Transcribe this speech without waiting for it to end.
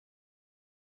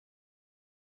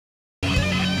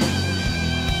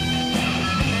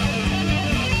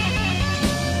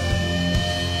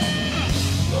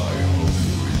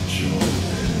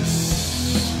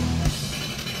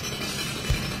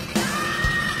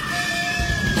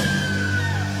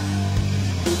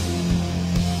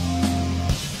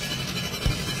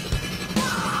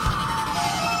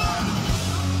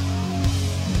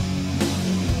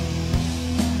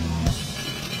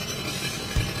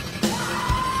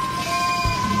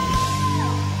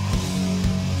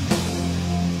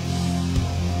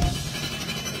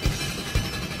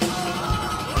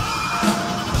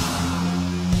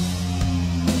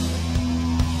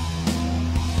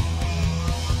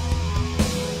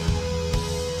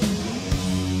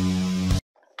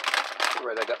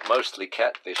mostly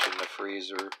catfish in the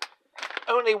freezer.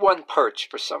 Only one perch.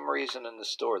 For some reason in the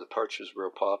store, the perch was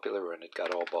real popular and it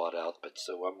got all bought out. But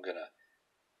so I'm gonna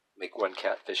make one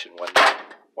catfish and one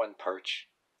perch.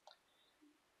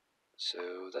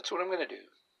 So that's what I'm gonna do.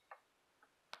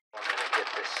 I'm gonna get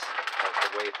this out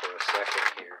the way for a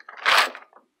second here.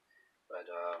 But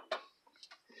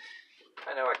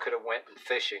I know I could have went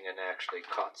fishing and actually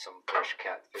caught some fresh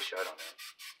catfish. I don't know.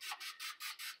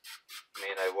 I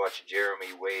mean, I watched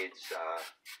Jeremy Wade's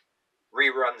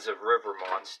reruns of River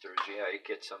Monsters. Yeah, you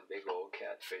get some big old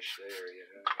catfish there, you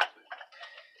know.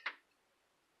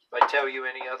 If I tell you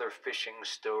any other fishing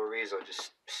stories, I'll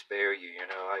just spare you. You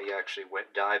know, I actually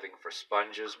went diving for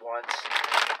sponges once.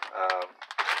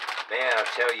 Man,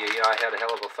 I'll tell you, I had a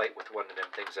hell of a fight with one of them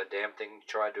things. That damn thing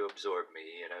tried to absorb me,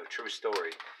 you know, true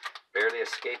story. Barely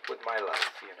escaped with my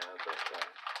life, you know, but,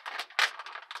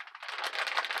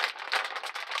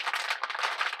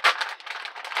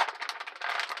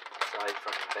 aside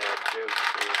from bad jokes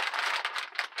here.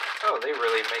 Oh, they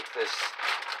really make this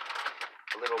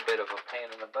a little bit of a pain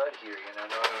in the butt here, you know.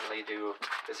 Normally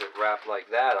is it wrapped like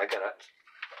that? I gotta,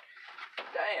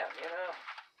 damn, you know.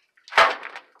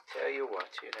 Tell you what,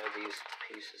 you know, these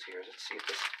pieces here, let's see if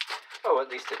this, oh, at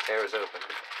least it tears open.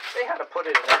 They had to put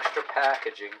it in extra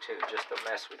packaging, too, just to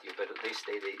mess with you, but at least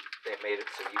they made it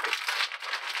so you could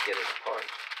get it apart.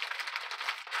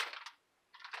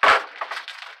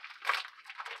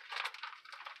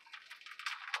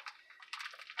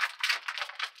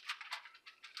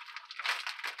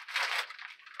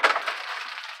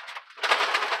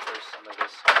 There's some of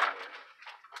this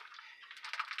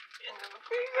in here.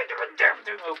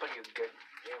 Open you good.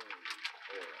 Yeah.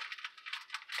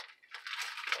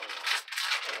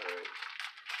 Alright.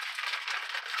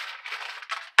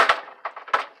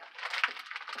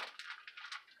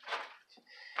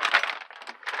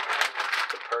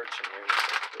 The perch in here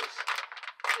like this.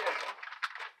 Yeah.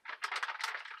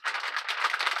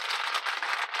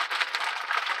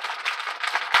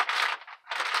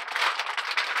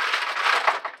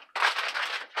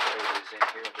 Throw these in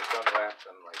here and just unwrap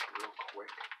them like real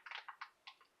quick.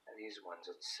 And these ones,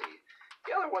 let's see.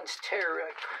 The other ones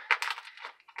tear.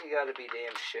 You gotta be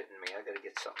damn shitting me. I gotta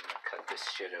get something to cut this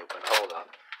shit open. Hold up.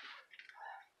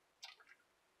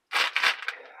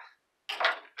 Yeah.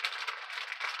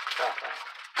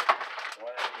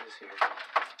 One of these here.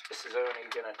 This is only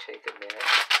gonna take a minute.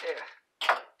 Yeah.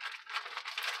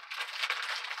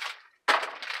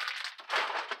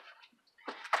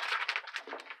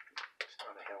 It's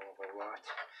not a hell of a lot.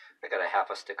 I got a half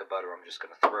a stick of butter I'm just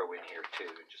gonna throw in here too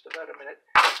in just about a minute.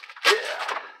 Yeah.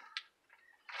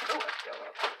 Oh, I fell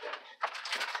out like that.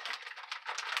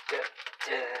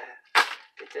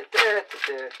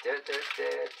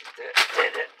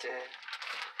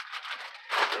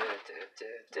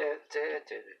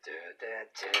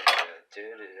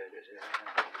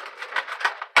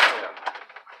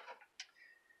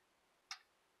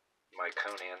 My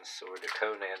Conan sword, the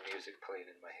Conan music playing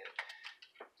in my head.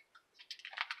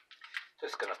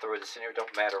 Just gonna throw this in here.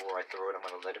 Don't matter where I throw it. I'm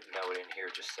gonna let it melt in here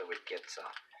just so it gets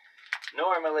up.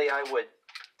 Normally I would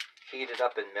heat it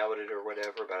up and melt it or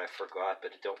whatever, but I forgot.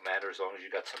 But it don't matter as long as you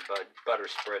got some butter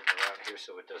spreading around here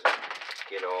so it doesn't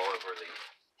get all over the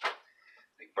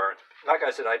burnt. Like I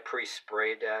said, I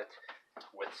pre-sprayed that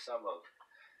with some of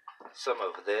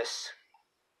this,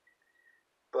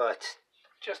 but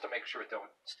just to make sure it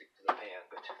don't stick to the pan.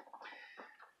 But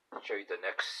I'll show you the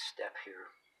next step here.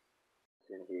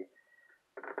 In here.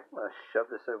 I'm going to shove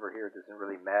this over here. It doesn't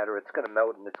really matter. It's going to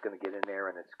melt and it's going to get in there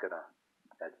and it's going to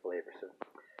add flavor. So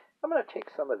I'm going to take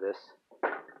some of this.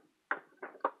 If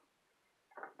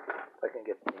I can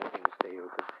get the thing to stay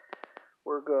open.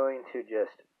 We're going to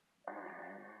just...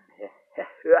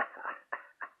 yeah.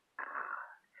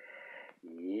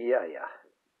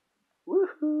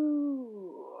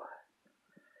 Woohoo!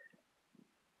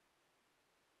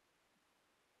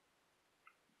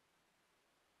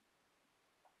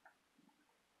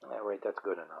 Alright, that's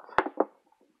good enough.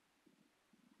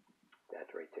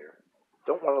 That right there.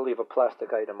 Don't want to leave a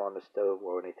plastic item on the stove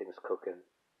while anything's cooking.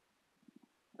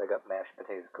 I got mashed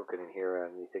potatoes cooking in here or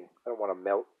anything. I don't want to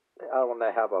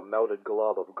have a melted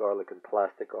glob of garlic and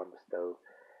plastic on the stove.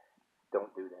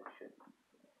 Don't do that shit.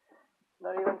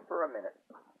 Not even for a minute.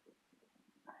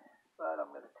 But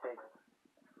I'm going to take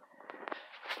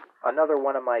another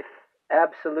one of my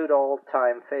absolute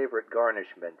all-time favorite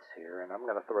garnishments here, and I'm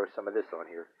going to throw some of this on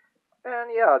here.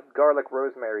 And yeah, garlic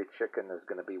rosemary chicken is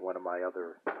going to be one of my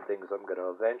other things I'm going to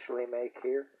eventually make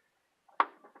here.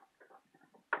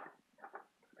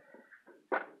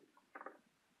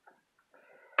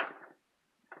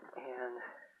 And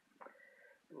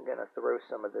I'm going to throw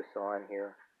some of this on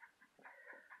here.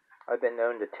 I've been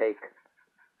known to take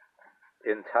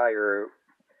entire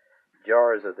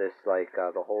jars of this, like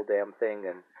the whole damn thing,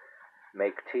 and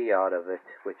make tea out of it,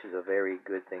 which is a very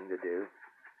good thing to do.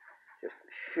 Just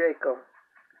shake a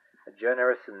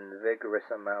generous and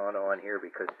vigorous amount on here,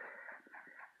 because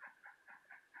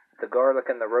the garlic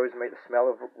and the rosemary, the smell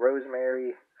of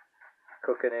rosemary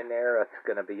cooking in there, it's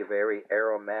going to be very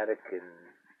aromatic and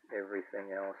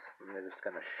everything else. I'm just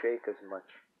going to shake as much.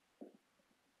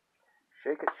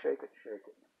 Shake it, shake it, shake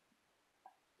it.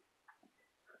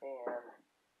 And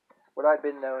what I've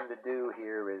been known to do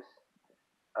here is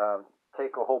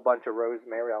take a whole bunch of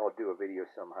rosemary. I'll do a video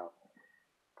somehow.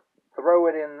 Throw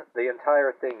it in, the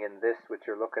entire thing in this, which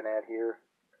you're looking at here.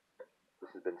 This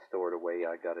has been stored away.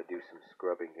 I got to do some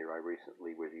scrubbing here. I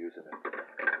recently was using it.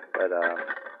 But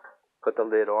put the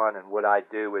lid on, and what I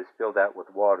do is fill that with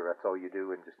water. That's all you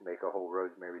do, and just make a whole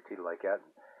rosemary tea like that.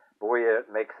 And boy, it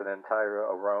makes an entire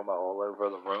aroma all over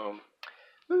the room.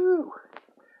 Woo!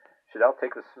 I'll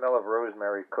take the smell of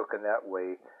rosemary cooking that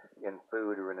way in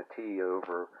food or in a tea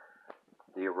over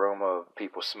the aroma of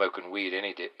people smoking weed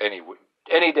any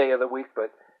day of the week.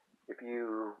 But if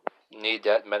you need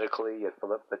that medically, it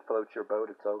floats your boat,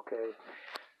 it's okay.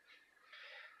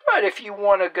 But if you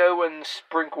want to go and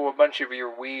sprinkle a bunch of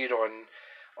your weed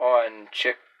on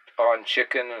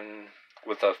chicken and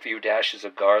with a few dashes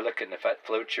of garlic, and if that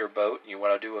floats your boat and you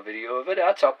want to do a video of it,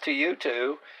 that's up to you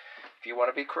too. If you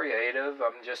want to be creative,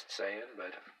 I'm just saying.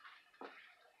 But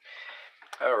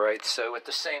alright, so at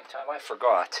the same time, I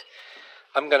forgot.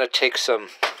 I'm going to take some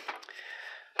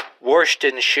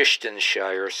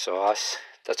Worcestershire sauce.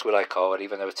 That's what I call it,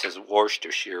 even though it says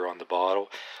Worcestershire on the bottle.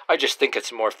 I just think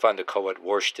it's more fun to call it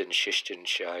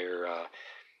Worcestershire,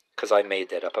 because I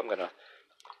made that up. I'm going to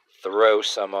throw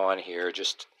some on here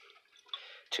just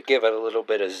to give it a little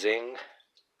bit of zing.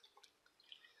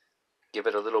 Give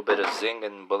it a little bit of zing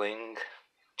and bling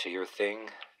to your thing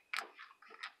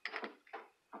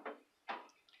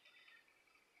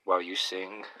while you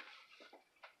sing.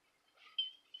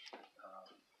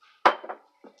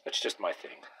 It's just my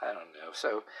thing. I don't know.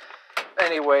 So,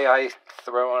 anyway, I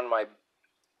throw on my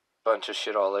bunch of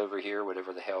shit all over here,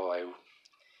 whatever the hell I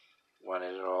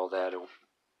wanted and all that.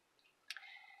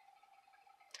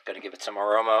 Got to give it some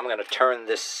aroma. I'm going to turn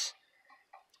this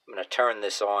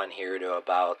on here to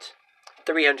about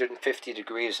 350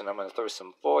 degrees, and I'm going to throw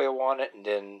some foil on it and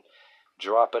then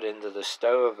drop it into the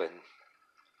stove and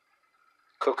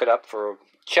cook it up for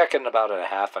checking about a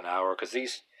half an hour, because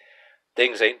these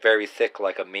things ain't very thick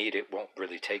like a meat. It won't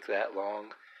really take that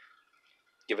long.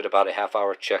 Give it about a half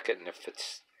hour, check it, and if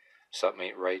it's something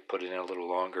ain't right, put it in a little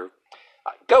longer.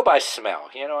 Go by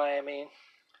smell, you know what I mean?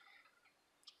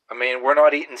 I mean, we're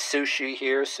not eating sushi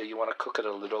here, so you want to cook it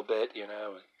a little bit, you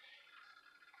know.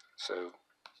 So,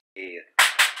 yeah.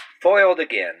 Foiled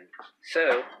again.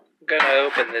 So, I'm going to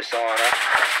open this on up,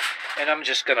 and I'm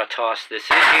just going to toss this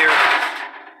in here.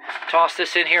 Toss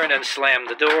this in here and then slam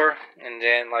the door. And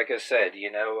then, like I said,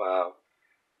 you know,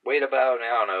 wait about, I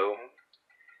don't know,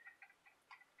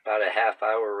 about a half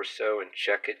hour or so and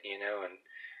check it, you know. And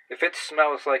if it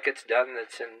smells like it's done,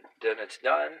 then it's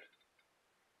done.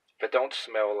 If it don't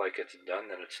smell like it's done,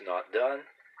 then it's not done.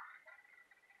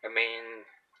 I mean,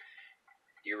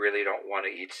 you really don't want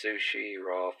to eat sushi,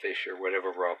 raw fish, or whatever,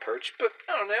 raw perch. But,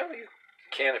 I don't know, you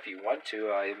can if you want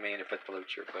to. I mean, if it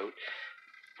floats your boat.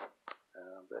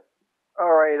 But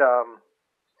alright,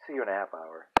 see you in a half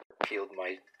hour. Peeled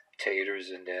my taters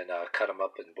and then cut them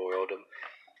up and boiled them.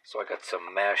 So I got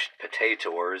some mashed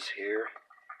potatoes here.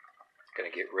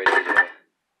 Gonna get ready to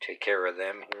take care of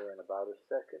them here in about a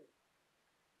second.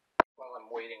 While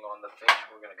I'm waiting on the fish,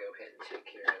 we're gonna go ahead and take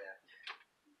care of that.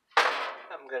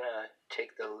 I'm gonna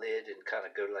take the lid and kind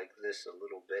of go like this a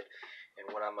little bit.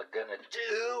 And what I'm gonna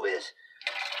do is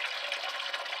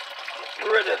get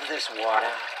rid of this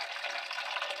water.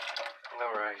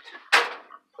 Alright,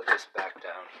 put this back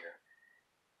down here.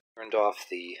 Turned off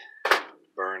the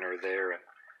burner there, and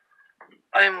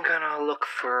I'm gonna look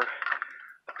for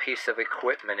a piece of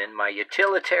equipment in my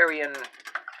utilitarian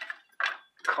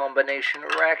combination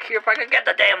rack here. If I can get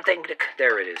the damn thing to...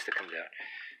 There it is, to come down.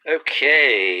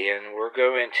 Okay, and we're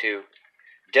going to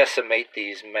decimate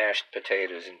these mashed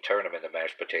potatoes and turn them into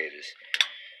mashed potatoes.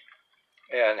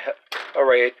 And,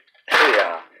 alright,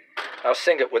 yeah. Now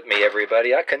sing it with me,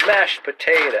 everybody. I can mash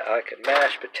potato, I can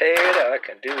mash potato, I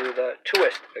can do the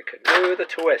twist, I can do the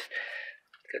twist.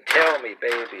 You can tell me,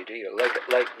 baby, do you like it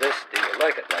like this? Do you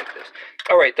like it like this?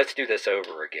 Alright, let's do this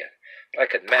over again. I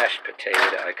can mash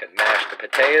potato, I can mash the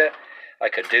potato, I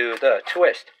can do the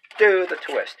twist, do the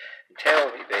twist. And tell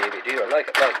me, baby, do you like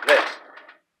it like this?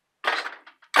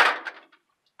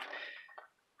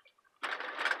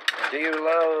 Do you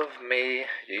love me?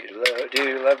 Do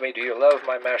you love me? Do you love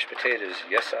my mashed potatoes?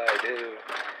 Yes, I do.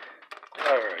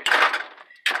 Alright.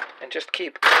 And just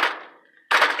keep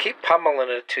pummeling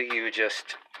it till you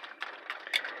just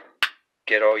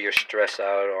get all your stress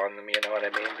out on them, you know what I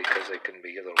mean? Because they can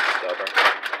be a little stubborn.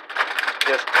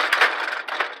 Just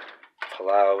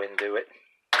plow into it.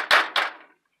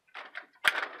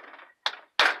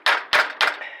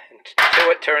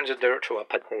 Until it turns into a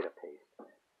potato paste.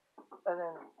 And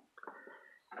then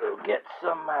we'll get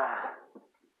some,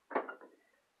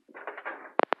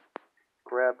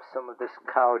 grab some of this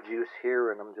cow juice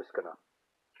here, and I'm just going to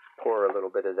pour a little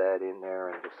bit of that in there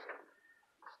and just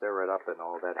stir it up and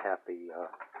all that happy,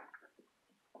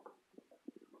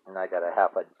 and I got a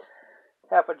half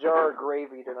a jar of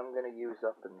gravy that I'm going to use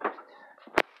up, and just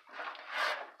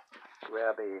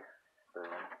grab a spoon.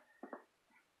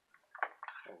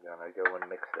 I'm going to go and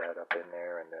mix that up in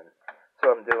there, and then,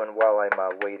 so I'm doing while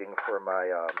I'm waiting for my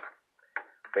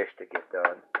fish to get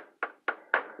done.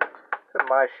 For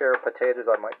my share of potatoes,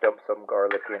 I might dump some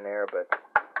garlic in there, but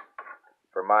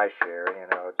for my share, you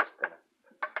know, just gonna.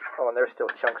 Oh, and there's still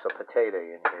chunks of potato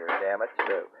in here, damn it.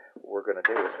 So what we're gonna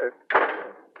do is,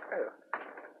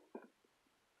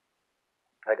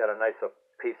 I got a nice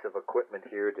piece of equipment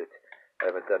here that I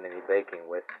haven't done any baking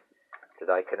with, that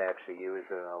I can actually use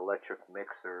an electric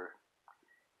mixer.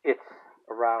 It's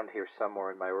around here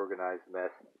somewhere in my organized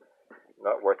mess.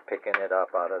 Not worth picking it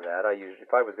up out of that.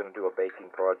 If I was going to do a baking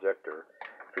project or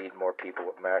feed more people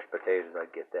with mashed potatoes,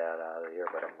 I'd get that out of here,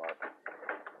 but I'm not.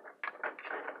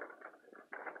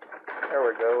 There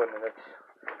we go, and then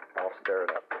I'll stir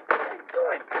it up.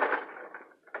 Good.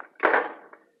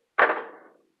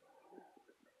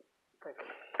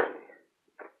 Okay.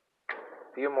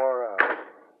 A few more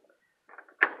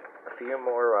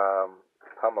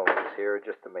pummelings here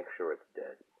just to make sure it's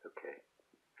dead. Okay.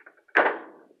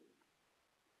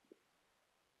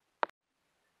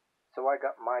 So I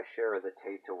got my share of the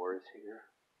Taters here.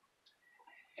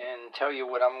 And tell you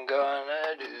what I'm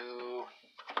gonna do.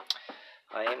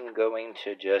 I am going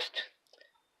to just,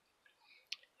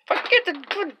 if I can get the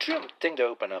good thing to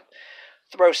open up,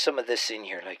 throw some of this in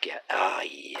here like that. Ah,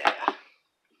 yeah.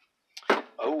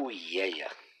 Oh, yeah.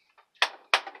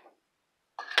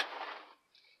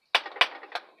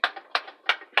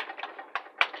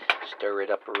 Stir it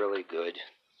up really good.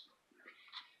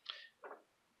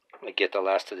 I'm going to get the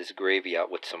last of this gravy out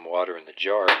with some water in the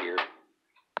jar here.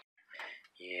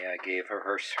 Yeah, I gave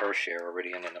her share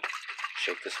already, and then I'll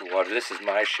shake this water. This is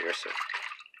my share, so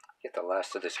get the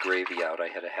last of this gravy out. I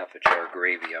had a half a jar of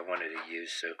gravy I wanted to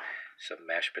use, so some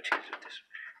mashed potatoes with this.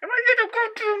 And I get a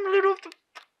goddamn lid off the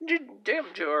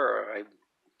damn jar. I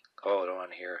hold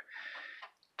on here.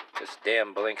 This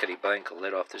damn blankety blank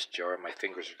lid off this jar. My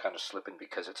fingers are kind of slipping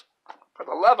because it's, for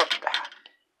the love of God.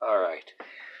 All right.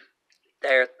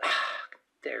 There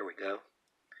we go.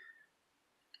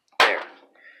 There. I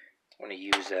want to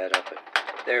use that up.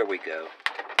 There we go.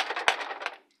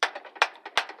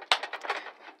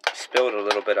 Spilled a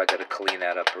little bit. I got to clean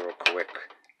that up real quick.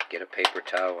 Get a paper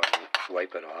towel and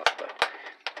wipe it off. But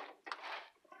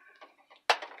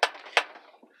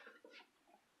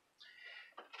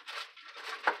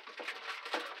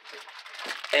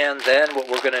and then what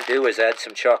we're going to do is add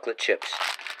some chocolate chips.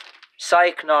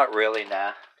 Psych, not really,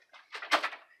 nah.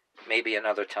 Maybe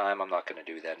another time. I'm not going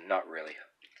to do that. Not really.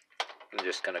 I'm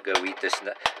just going to go eat this.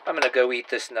 I'm going to go eat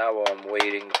this now while I'm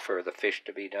waiting for the fish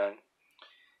to be done.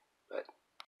 But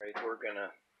right, we're going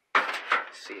to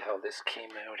see how this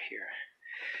came out here.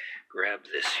 Grab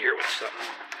this here with something.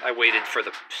 I waited for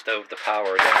the stove to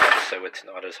power down so it's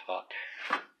not as hot.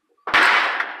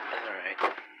 Alright.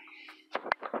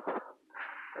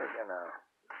 We're going to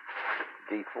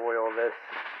defoil this.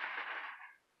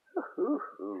 Ooh,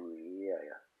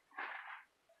 yeah.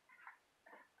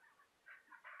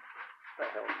 What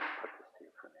the hell? Put this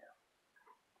here for now.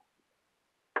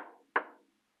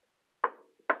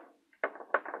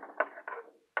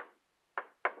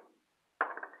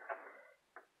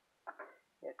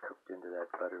 It cooked into that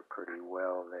butter pretty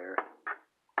well there.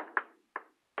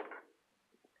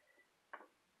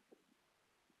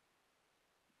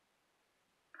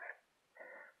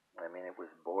 I mean, it was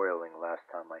boiling last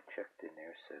time I checked in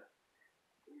there, so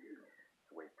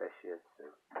the way fish is, so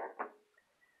I'm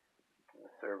going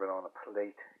to serve it on a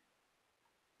plate.